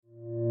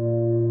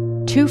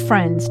Two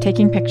friends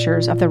taking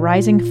pictures of the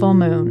rising full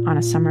moon on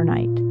a summer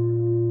night.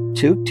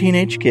 Two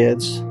teenage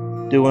kids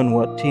doing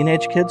what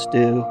teenage kids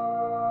do.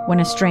 When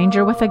a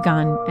stranger with a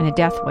gun and a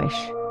death wish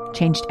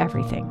changed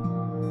everything.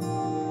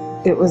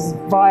 It was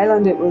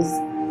violent, it was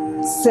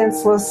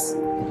senseless,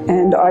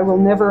 and I will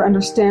never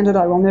understand it,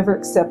 I will never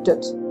accept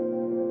it.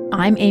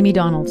 I'm Amy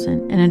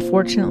Donaldson, and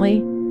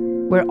unfortunately,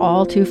 we're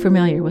all too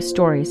familiar with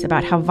stories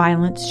about how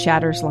violence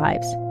shatters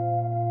lives.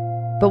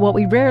 But what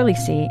we rarely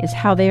see is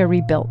how they are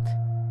rebuilt.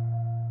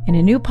 In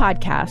a new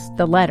podcast,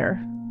 The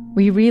Letter,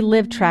 we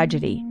relive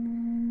tragedy,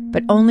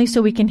 but only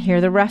so we can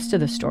hear the rest of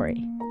the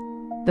story.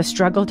 The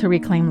struggle to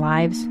reclaim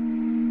lives,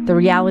 the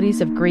realities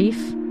of grief,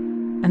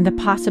 and the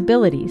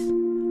possibilities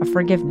of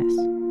forgiveness.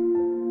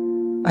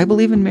 I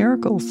believe in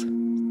miracles.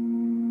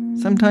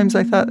 Sometimes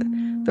I thought,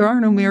 there are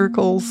no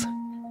miracles.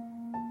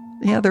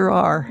 Yeah, there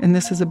are, and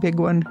this is a big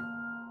one.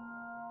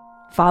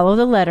 Follow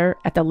The Letter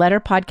at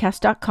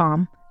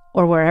theletterpodcast.com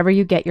or wherever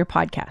you get your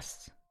podcasts.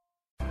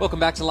 Welcome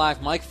back to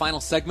Live Mike, final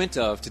segment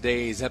of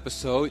today's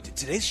episode.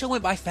 Today's show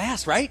went by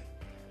fast, right?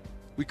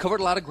 We covered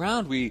a lot of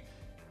ground. We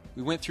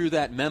went through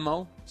that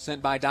memo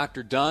sent by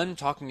Dr. Dunn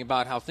talking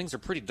about how things are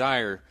pretty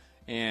dire,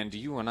 and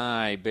you and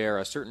I bear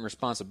a certain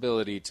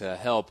responsibility to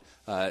help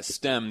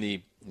stem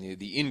the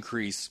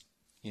increase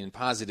in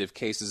positive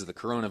cases of the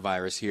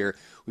coronavirus here.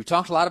 We've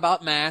talked a lot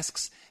about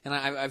masks, and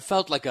I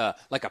felt like a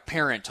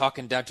parent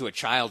talking down to a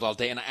child all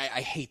day, and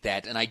I hate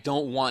that, and I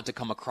don't want to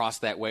come across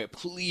that way.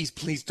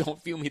 Please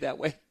don't feel me that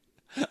way.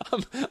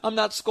 I'm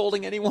not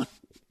scolding anyone.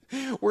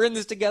 We're in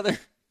this together.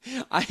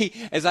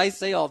 As I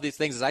say all these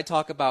things, as I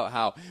talk about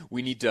how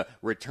we need to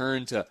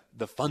return to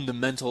the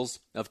fundamentals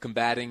of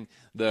combating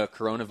the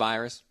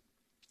coronavirus,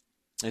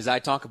 as I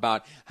talk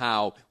about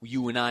how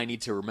you and I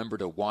need to remember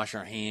to wash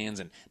our hands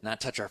and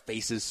not touch our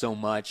faces so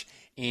much,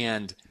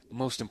 and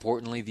most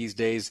importantly these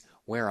days,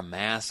 wear a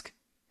mask,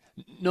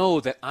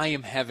 know that I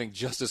am having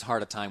just as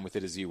hard a time with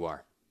it as you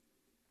are.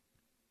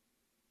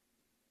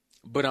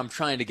 But I'm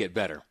trying to get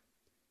better.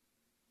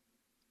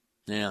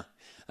 Yeah,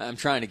 I'm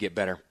trying to get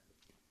better.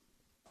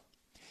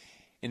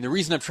 And the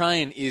reason I'm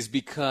trying is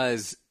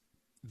because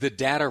the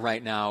data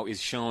right now is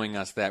showing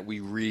us that we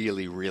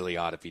really, really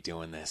ought to be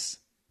doing this.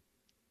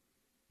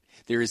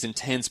 There is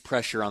intense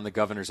pressure on the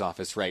governor's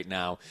office right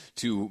now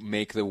to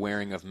make the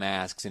wearing of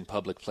masks in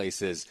public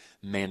places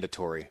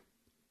mandatory.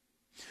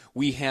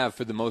 We have,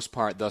 for the most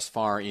part, thus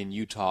far in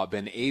Utah,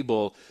 been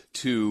able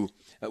to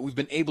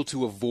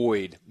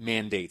avoid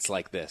mandates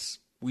like this.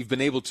 We've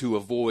been able to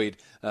avoid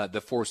the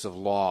force of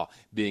law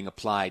being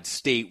applied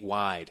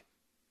statewide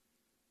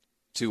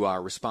to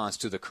our response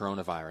to the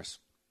coronavirus.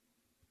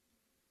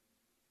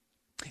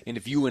 And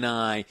if you and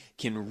I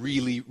can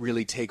really,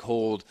 really take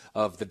hold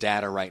of the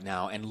data right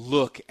now and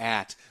look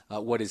at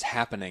what is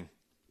happening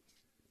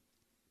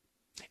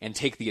and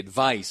take the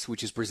advice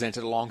which is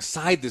presented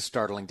alongside this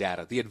startling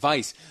data, the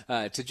advice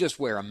to just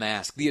wear a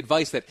mask, the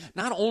advice that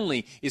not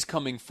only is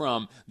coming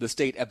from the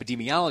state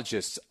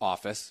epidemiologist's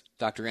office,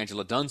 Dr.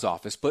 Angela Dunn's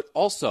office, but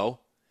also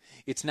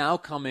it's now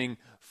coming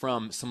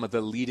from some of the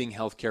leading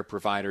healthcare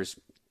providers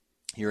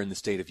here in the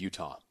state of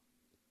Utah.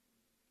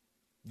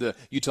 The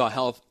Utah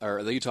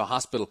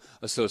Hospital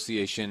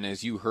Association,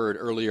 as you heard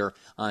earlier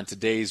on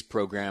today's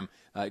program,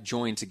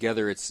 joined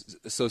together its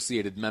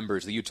associated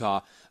members, the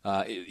Utah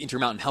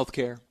Intermountain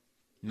Healthcare,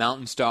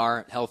 Mountain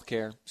Star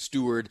Healthcare,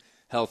 Steward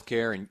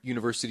Healthcare, and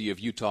University of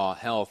Utah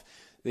Health.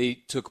 They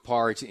took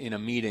part in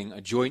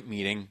a joint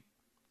meeting,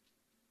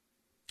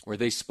 where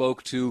they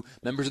spoke to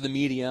members of the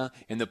media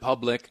and the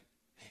public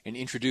and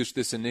introduced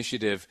this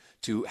initiative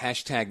to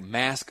hashtag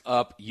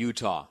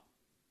 #MaskUpUtah.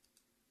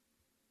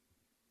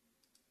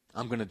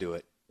 I'm going to do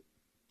it.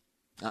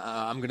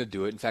 I'm going to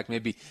do it. In fact,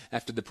 maybe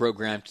after the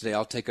program today,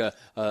 I'll take a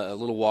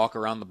little walk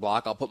around the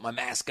block. I'll put my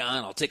mask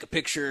on. I'll take a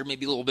picture,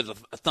 maybe a little bit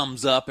of a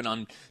thumbs up. And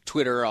on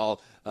Twitter,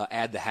 I'll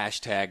add the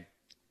hashtag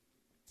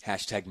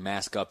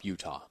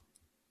 #MaskUpUtah.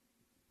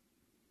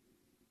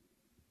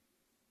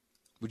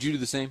 Would you do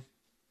the same?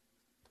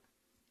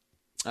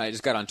 I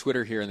just got on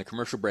Twitter here in the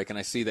commercial break, and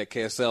I see that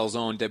KSL's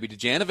own Debbie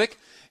Dujanovic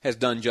has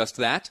done just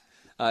that.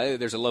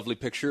 There's a lovely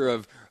picture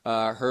of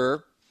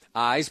her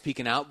eyes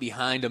peeking out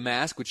behind a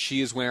mask, which she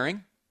is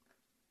wearing.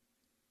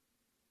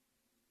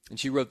 And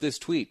she wrote this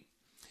tweet: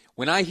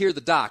 "When I hear the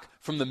doc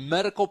from the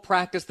medical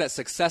practice that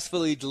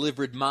successfully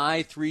delivered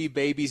my 3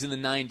 babies in the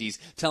 90s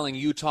telling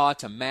Utah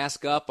to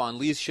mask up on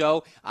Lee's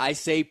show, I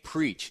say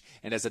preach.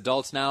 And as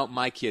adults now,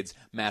 my kids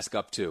mask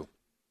up too."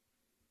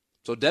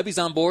 So Debbie's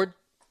on board.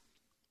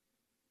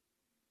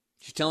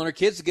 She's telling her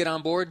kids to get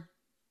on board.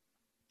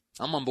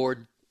 I'm on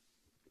board.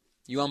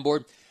 You on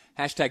board?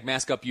 Hashtag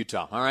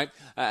 #MaskUpUtah. All right?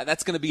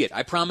 That's going to be it.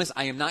 I promise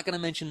I am not going to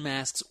mention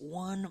masks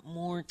one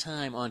more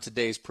time on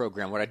today's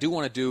program. What I do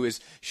want to do is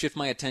shift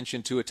my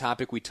attention to a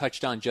topic we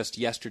touched on just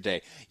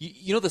yesterday.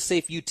 You know the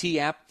SafeUT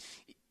app?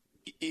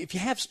 if you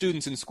have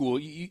students in school,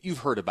 you've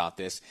heard about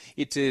this.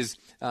 It is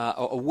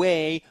a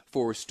way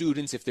for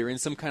students, if they're in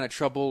some kind of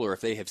trouble or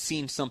if they have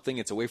seen something,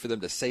 it's a way for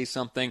them to say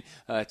something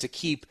to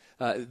keep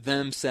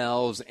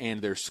themselves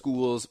and their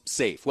schools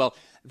safe. Well,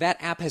 that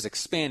app has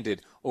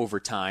expanded over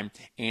time,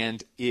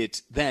 and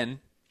it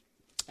then,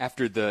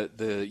 after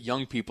the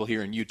young people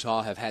here in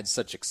Utah have had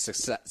such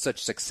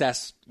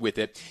success with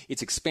it,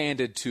 it's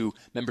expanded to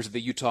members of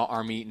the Utah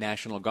Army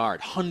National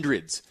Guard.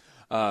 Hundreds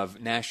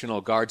of National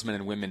Guardsmen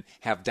and women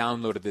have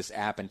downloaded this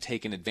app and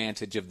taken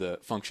advantage of the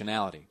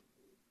functionality.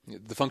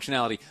 The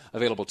functionality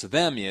available to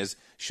them is,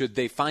 should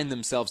they find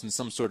themselves in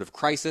some sort of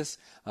crisis,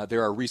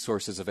 there are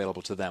resources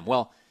available to them.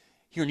 Well,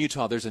 here in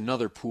Utah, there's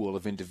another pool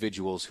of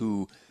individuals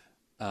who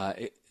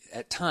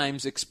at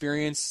times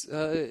experience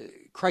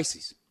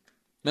crises,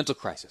 mental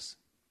crisis.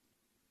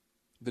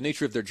 The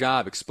nature of their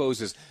job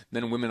exposes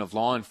men and women of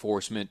law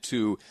enforcement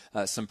to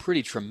some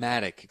pretty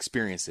traumatic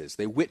experiences.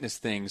 They witness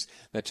things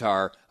that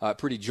are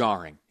pretty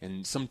jarring,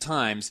 and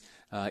sometimes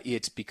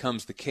it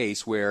becomes the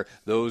case where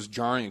those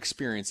jarring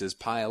experiences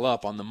pile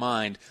up on the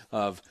mind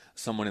of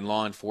someone in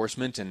law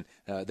enforcement, and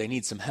they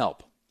need some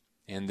help.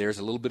 And there's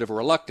a little bit of a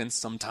reluctance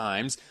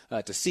sometimes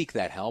to seek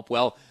that help.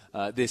 Well,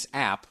 this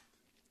app,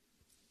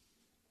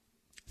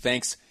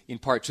 thanks in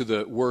part to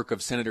the work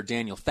of Senator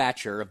Daniel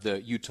Thatcher of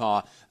the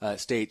Utah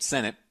State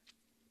Senate,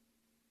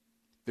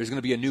 there's going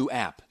to be a new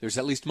app. There's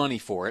at least money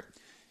for it.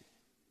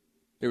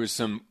 There was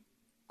some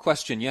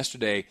question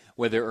yesterday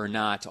whether or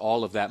not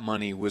all of that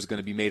money was going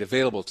to be made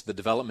available to the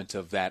development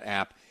of that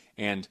app,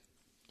 and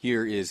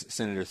here is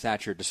Senator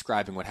Thatcher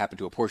describing what happened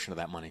to a portion of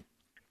that money.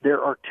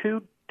 There are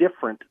two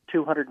different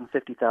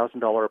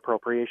 $250,000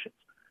 appropriations.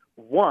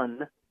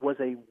 One was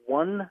a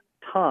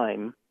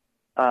one-time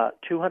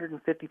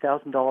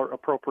 $250,000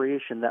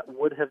 appropriation that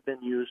would have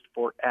been used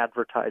for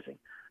advertising,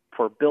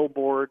 for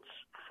billboards,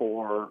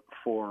 for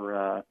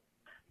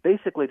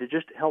basically to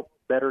just help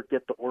better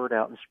get the word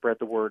out and spread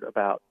the word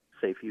about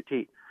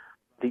SafeUT.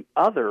 The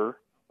other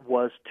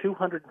was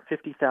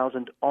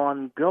 $250,000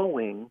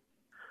 ongoing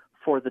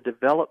for the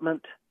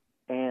development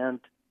and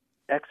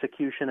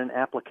execution and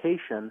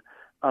application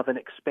of an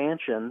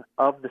expansion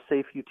of the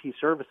SafeUT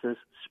services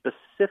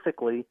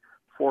specifically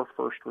for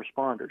first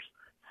responders,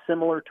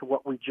 similar to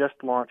what we just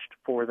launched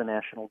for the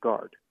National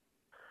Guard.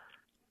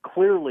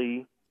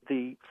 Clearly,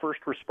 the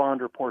first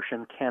responder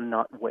portion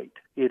cannot wait.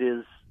 It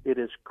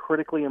is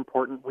critically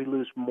important. We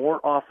lose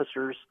more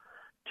officers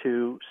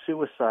to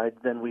suicide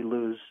than we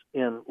lose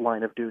in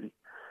line of duty,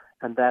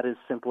 and that is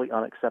simply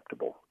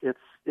unacceptable.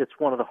 It's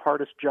one of the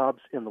hardest jobs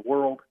in the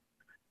world,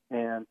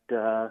 and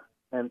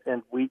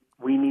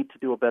we need to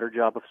do a better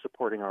job of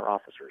supporting our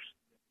officers.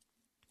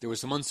 There was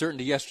some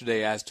uncertainty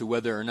yesterday as to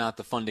whether or not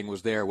the funding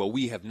was there. Well,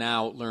 we have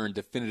now learned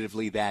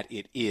definitively that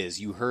it is.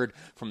 You heard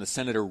from the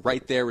senator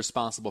right there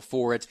responsible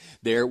for it.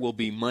 There will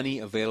be money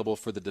available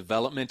for the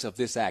development of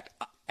this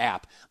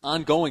app,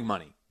 ongoing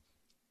money.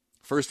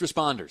 First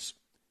responders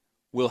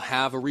will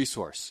have a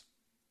resource.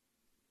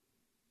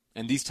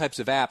 And these types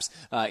of apps,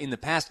 in the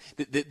past,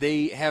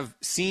 they have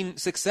seen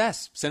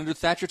success. Senator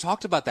Thatcher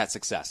talked about that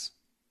success.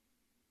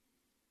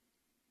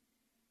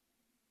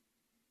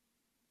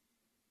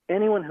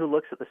 Anyone who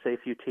looks at the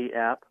SafeUT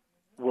app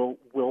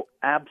will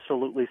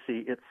absolutely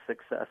see its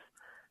success.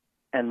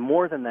 And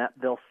more than that,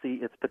 they'll see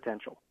its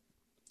potential.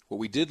 What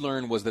we did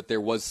learn was that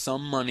there was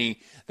some money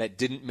that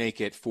didn't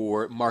make it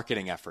for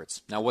marketing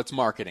efforts. Now, what's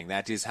marketing?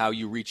 That is how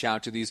you reach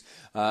out to these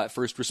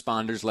first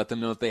responders, let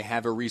them know that they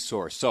have a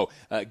resource. So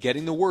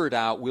getting the word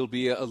out will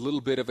be a little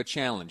bit of a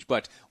challenge.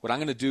 But what I'm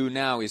going to do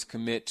now is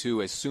commit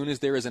to, as soon as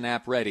there is an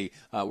app ready,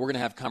 we're going to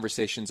have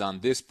conversations on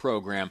this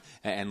program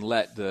and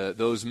let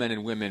those men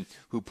and women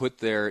who put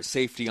their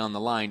safety on the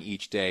line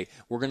each day,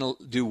 we're going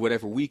to do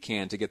whatever we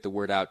can to get the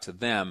word out to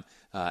them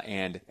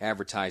and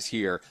advertise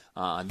here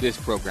on this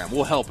program.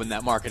 We'll help in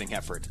that marketing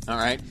effort, all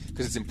right?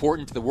 Because it's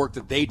important. The work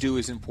that they do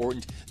is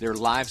important. Their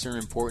lives are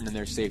important, and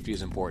their safety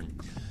is important.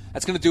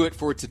 That's going to do it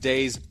for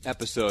today's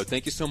episode.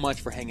 Thank you so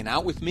much for hanging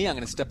out with me. I'm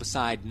going to step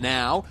aside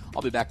now.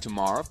 I'll be back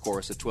tomorrow, of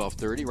course, at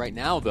 12:30. Right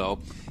now, though,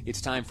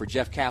 it's time for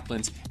Jeff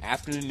Kaplan's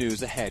Afternoon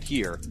News ahead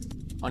here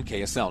on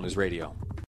KSL News Radio.